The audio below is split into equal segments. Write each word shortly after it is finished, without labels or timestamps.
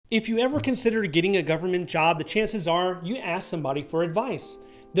If you ever consider getting a government job, the chances are you ask somebody for advice.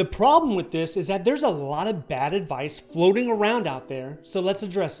 The problem with this is that there's a lot of bad advice floating around out there, so let's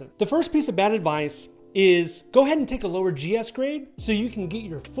address it. The first piece of bad advice is go ahead and take a lower GS grade so you can get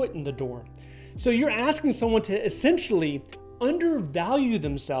your foot in the door. So you're asking someone to essentially undervalue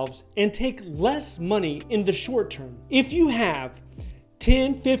themselves and take less money in the short term. If you have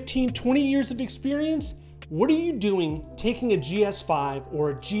 10, 15, 20 years of experience, what are you doing taking a GS5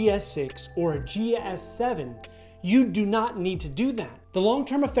 or a GS6 or a GS7? You do not need to do that. The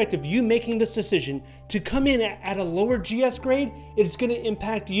long-term effect of you making this decision to come in at a lower GS grade, it's going to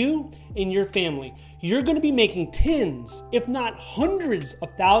impact you and your family. You're going to be making tens, if not hundreds of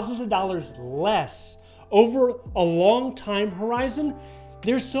thousands of dollars less over a long time horizon.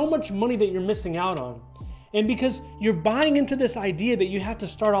 There's so much money that you're missing out on. And because you're buying into this idea that you have to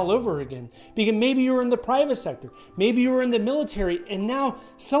start all over again, because maybe you were in the private sector, maybe you were in the military, and now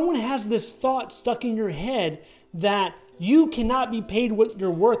someone has this thought stuck in your head that you cannot be paid what you're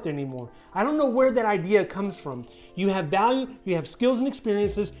worth anymore. I don't know where that idea comes from. You have value, you have skills and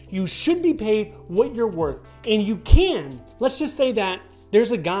experiences, you should be paid what you're worth, and you can. Let's just say that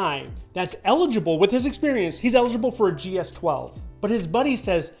there's a guy that's eligible with his experience, he's eligible for a GS12. But his buddy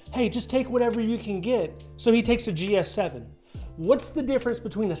says, hey, just take whatever you can get. So he takes a GS7. What's the difference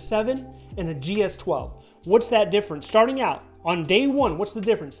between a 7 and a GS12? What's that difference? Starting out on day one, what's the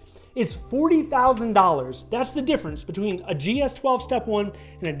difference? It's $40,000. That's the difference between a GS12 step 1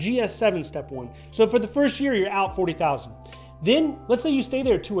 and a GS7 step 1. So for the first year, you're out $40,000. Then let's say you stay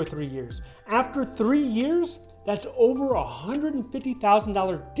there 2 or 3 years. After 3 years, that's over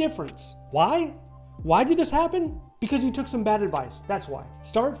 $150,000 difference. Why? Why did this happen? Because you took some bad advice, that's why.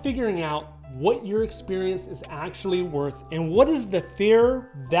 Start figuring out what your experience is actually worth and what is the fair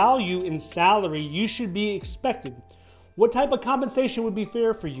value in salary you should be expected. What type of compensation would be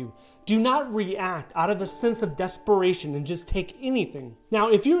fair for you? Do not react out of a sense of desperation and just take anything. Now,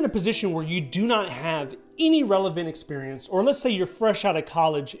 if you're in a position where you do not have any relevant experience, or let's say you're fresh out of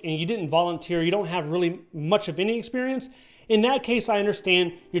college and you didn't volunteer, you don't have really much of any experience, in that case, I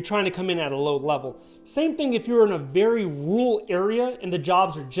understand you're trying to come in at a low level. Same thing if you're in a very rural area and the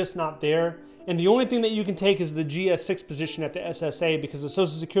jobs are just not there, and the only thing that you can take is the GS6 position at the SSA because the Social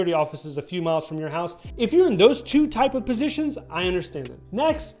Security office is a few miles from your house. If you're in those two type of positions, I understand it.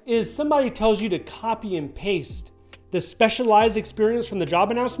 Next is somebody tells you to copy and paste the specialized experience from the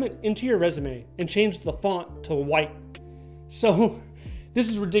job announcement into your resume and change the font to white. So this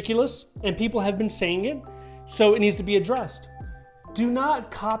is ridiculous and people have been saying it, so it needs to be addressed. Do not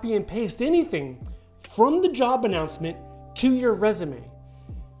copy and paste anything from the job announcement to your resume.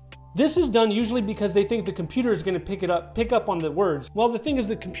 This is done usually because they think the computer is going to pick up on the words. Well, the thing is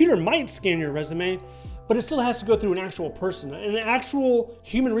the computer might scan your resume, but it still has to go through an actual person. An actual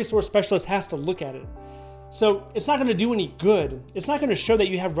human resource specialist has to look at it. So it's not going to do any good. It's not going to show that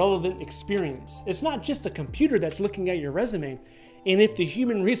you have relevant experience. It's not just a computer that's looking at your resume. And if the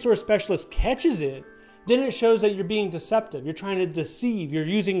human resource specialist catches it, then it shows that you're being deceptive. You're trying to deceive. You're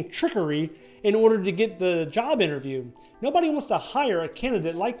using trickery in order to get the job interview. Nobody wants to hire a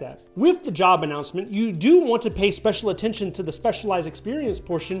candidate like that. With the job announcement, you do want to pay special attention to the specialized experience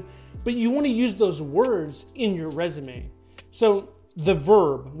portion, but you want to use those words in your resume. So the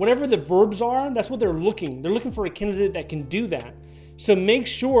verb, whatever the verbs are, that's what they're looking. They're looking for a candidate that can do that. So make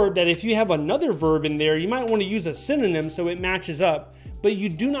sure that if you have another verb in there, you might want to use a synonym so it matches up, but you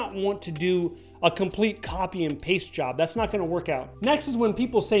do not want to do a complete copy and paste job. That's not going to work out. Next is when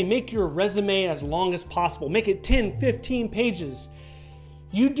people say make your resume as long as possible. Make it 10, 15 pages.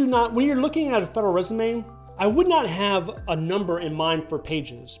 You do not, when you're looking at a federal resume, I would not have a number in mind for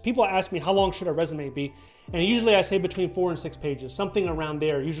pages. People ask me how long should a resume be, and usually I say between 4 and 6 pages. Something around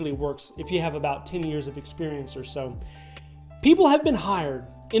there usually works if you have about 10 years of experience or so. People have been hired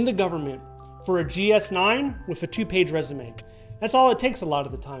in the government for a GS9 with a 2-page resume. That's all it takes a lot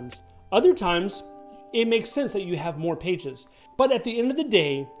of the times. Other times, it makes sense that you have more pages. But at the end of the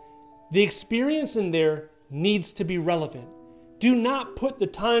day, the experience in there needs to be relevant. Do not put the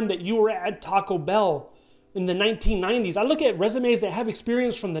time that you were at Taco Bell in the 1990s. I look at resumes that have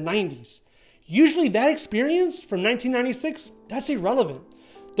experience from the 90s. Usually that experience from 1996, that's irrelevant.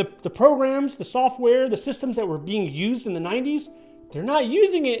 The programs, the software, the systems that were being used in the 90s, they're not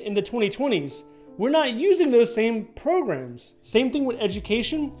using it in the 2020s. We're not using those same programs. Same thing with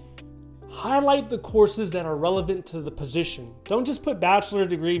education. Highlight the courses that are relevant to the position. Don't just put bachelor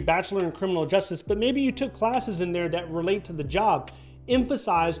degree, bachelor in criminal justice, but maybe you took classes in there that relate to the job.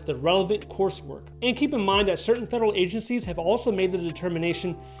 Emphasize the relevant coursework. And keep in mind that certain federal agencies have also made the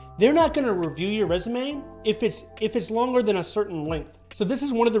determination they're not going to review your resume if it's longer than a certain length. So this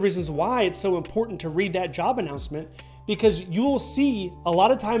is one of the reasons why it's so important to read that job announcement, because you'll see a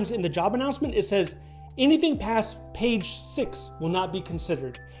lot of times in the job announcement it says anything past page 6 will not be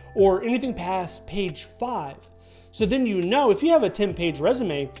considered, or anything past page 5. So then you know if you have a 10-page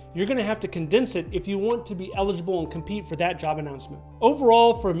resume, you're going to have to condense it if you want to be eligible and compete for that job announcement.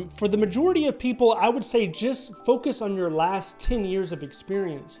 Overall, for the majority of people, I would say just focus on your last 10 years of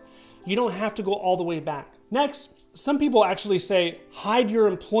experience. You don't have to go all the way back. Next, some people actually say hide your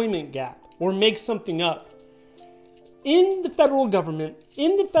employment gap or make something up. In the federal government,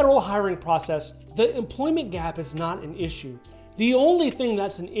 in the federal hiring process, the employment gap is not an issue. The only thing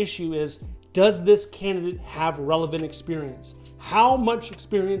that's an issue is, does this candidate have relevant experience? How much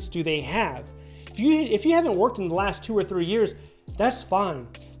experience do they have? If you haven't worked in the last 2 or 3 years, that's fine.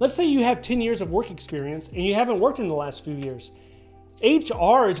 Let's say you have 10 years of work experience and you haven't worked in the last few years.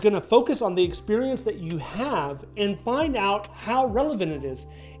 HR is going to focus on the experience that you have and find out how relevant it is.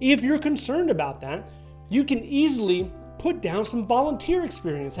 If you're concerned about that, you can easily put down some volunteer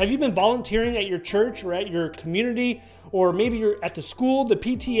experience. Have you been volunteering at your church or at your community, or maybe you're at the school, the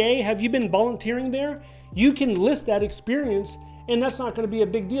PTA? Have you been volunteering there? You can list that experience, and that's not going to be a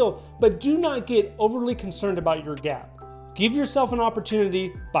big deal. But do not get overly concerned about your gap. Give yourself an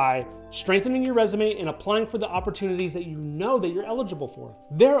opportunity by strengthening your resume and applying for the opportunities that you know that you're eligible for.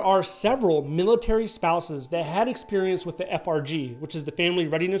 There are several military spouses that had experience with the FRG, which is the Family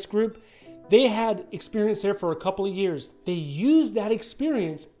Readiness Group. They had experience there for a couple of years. They used that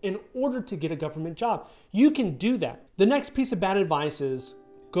experience in order to get a government job. You can do that. The next piece of bad advice is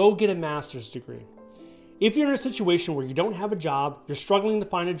go get a master's degree. If you're in a situation where you don't have a job, you're struggling to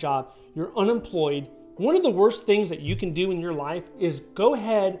find a job, you're unemployed, one of the worst things that you can do in your life is go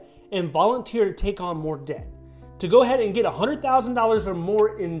ahead and volunteer to take on more debt. To go ahead and get $100,000 or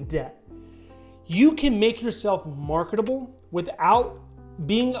more in debt. You can make yourself marketable without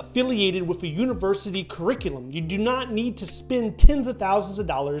being affiliated with a university curriculum. You do not need to spend tens of thousands of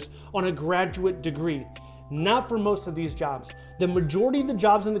dollars on a graduate degree. Not for most of these jobs. The majority of the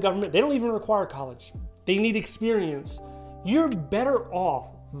jobs in the government, they don't even require college. They need experience. You're better off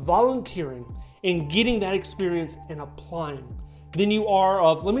volunteering and getting that experience and applying than you are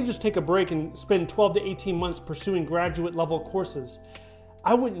of, let me just take a break and spend 12 to 18 months pursuing graduate level courses.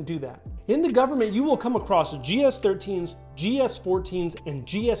 I wouldn't do that. In the government, you will come across GS-13s, GS-14s, and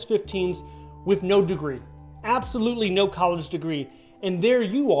GS-15s with no degree. Absolutely no college degree. And there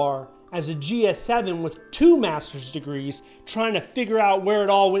you are as a GS-7 with 2 master's degrees trying to figure out where it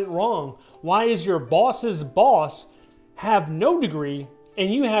all went wrong. Why is your boss's boss have no degree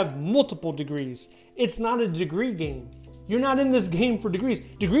and you have multiple degrees? It's not a degree game. You're not in this game for degrees.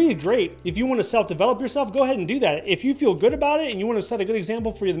 Degree is great. If you want to self-develop yourself, go ahead and do that. If you feel good about it and you want to set a good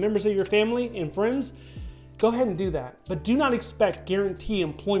example for the members of your family and friends, go ahead and do that. But do not expect guaranteed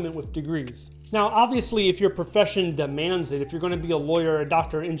employment with degrees. Now, obviously, if your profession demands it, if you're going to be a lawyer, a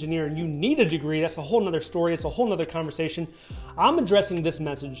doctor, or engineer, and you need a degree, that's a whole nother story. It's a whole nother conversation. I'm addressing this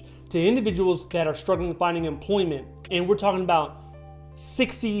message to individuals that are struggling finding employment. And we're talking about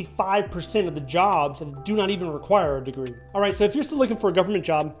 65% of the jobs that do not even require a degree. All right, so if you're still looking for a government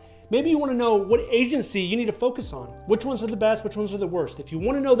job, maybe you want to know what agency you need to focus on. Which ones are the best, which ones are the worst. If you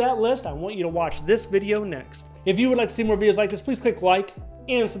want to know that list, I want you to watch this video next. If you would like to see more videos like this, please click like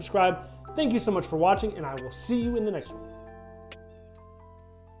and subscribe. Thank you so much for watching, and I will see you in the next one.